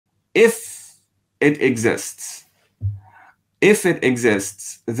if it exists,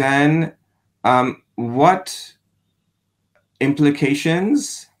 then what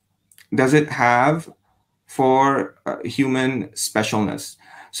implications does it have for human specialness?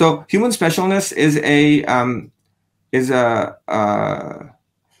 So human specialness is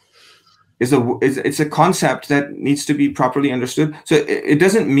it's a concept that needs to be properly understood. So it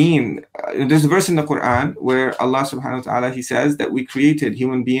doesn't mean there's a verse in the Quran where Allah subhanahu wa ta'ala, he says that we created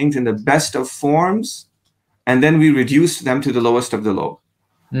human beings in the best of forms and then we reduced them to the lowest of the low.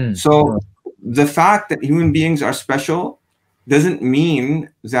 So the fact that human beings are special doesn't mean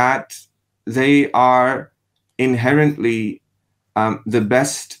that they are inherently the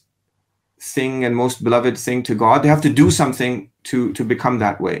best thing and most beloved thing to God. They have to do something to become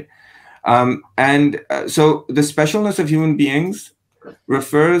that way. So the specialness of human beings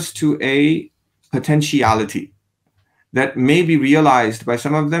refers to a potentiality that may be realized by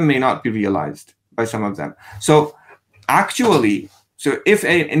some of them, may not be realized by some of them. So actually, if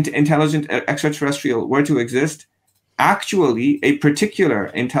an intelligent extraterrestrial were to exist, actually a particular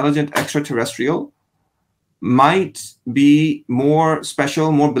intelligent extraterrestrial might be more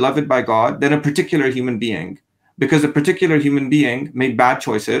special, more beloved by God than a particular human being, because a particular human being made bad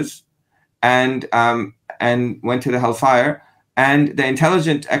choices and went to the hellfire, and the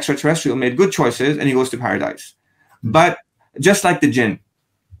intelligent extraterrestrial made good choices and he goes to paradise. But just like the jinn,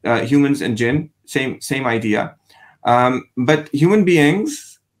 humans and jinn, same idea. But human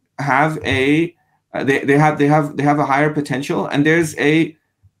beings have a they have a higher potential, and there's a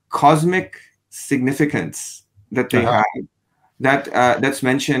cosmic significance that they have that's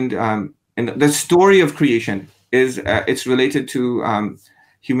mentioned in the story of creation. It's related to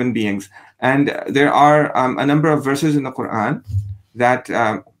human beings, and there are a number of verses in the Quran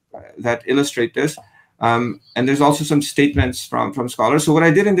that illustrate this, and there's also some statements from scholars. So what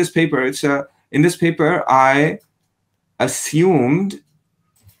I did in this paper, in this paper I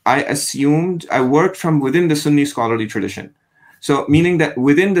worked from within the Sunni scholarly tradition. So meaning that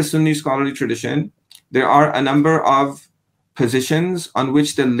within the Sunni scholarly tradition, there are a number of positions on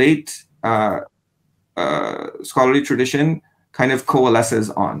which the late scholarly tradition kind of coalesces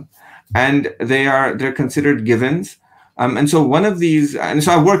on, and they're considered givens. And so one of these, and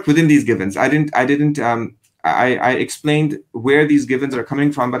so I worked within these givens. I explained where these givens are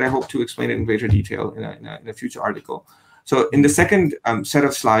coming from, but I hope to explain it in greater detail in a future article. So in the second set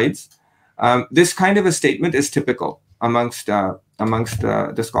of slides, this kind of a statement is typical amongst the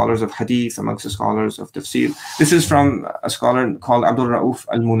scholars of hadith, amongst the scholars of tafsir. This is from a scholar called Abdul Rauf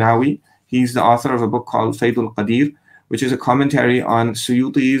al-Munawi. He's the author of a book called Faydul Qadir, which is a commentary on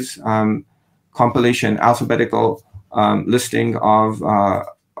Suyuti's compilation, alphabetical listing of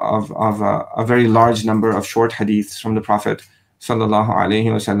a very large number of short hadiths from the Prophet sallallahu alaihi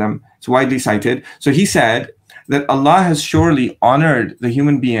wasallam. It's widely cited. So he said that Allah has surely honored the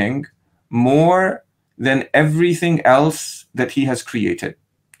human being more than everything else that he has created.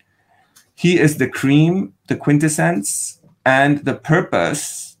 He is the cream, the quintessence, and the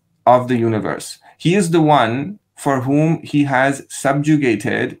purpose of the universe. He is the one for whom he has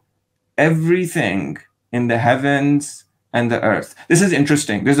subjugated everything in the heavens and the earth. This is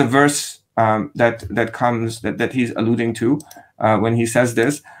interesting. There's a verse that he's alluding to when he says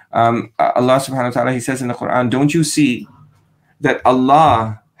this. Allah subhanahu wa ta'ala, he says in the Quran, don't you see that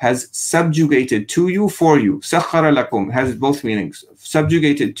Allah has subjugated to you, for you, sakhara lakum, has both meanings,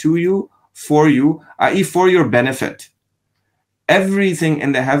 subjugated to you, for you, i.e. for your benefit, everything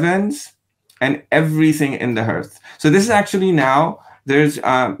in the heavens and everything in the earth. So this is actually now, there's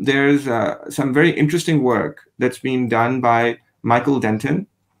some very interesting work that's being done by Michael Denton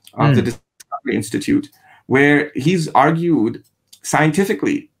of the Discovery Institute, where he's argued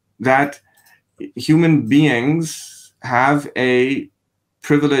scientifically that human beings have a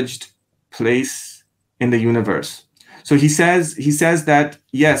privileged place in the universe. So he says that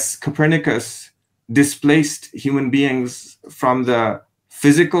yes, Copernicus displaced human beings from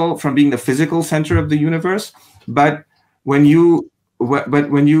being the physical center of the universe, but when you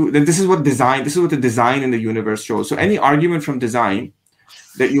then this is what the design in the universe shows. So any argument from design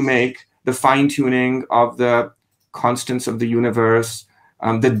that you make, the fine-tuning of the constants of the universe,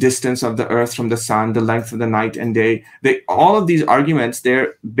 the distance of the earth from the sun, the length of the night and day, all of these arguments,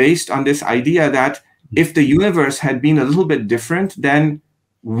 they're based on this idea that if the universe had been a little bit different, then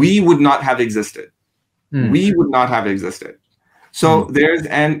we would not have existed. We would not have existed. So there's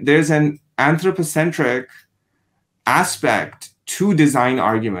an anthropocentric aspect to design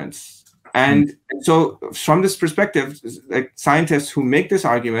arguments. And so from this perspective, like scientists who make this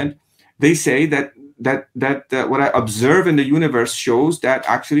argument, they say that what I observe in the universe shows that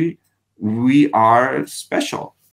actually we are special.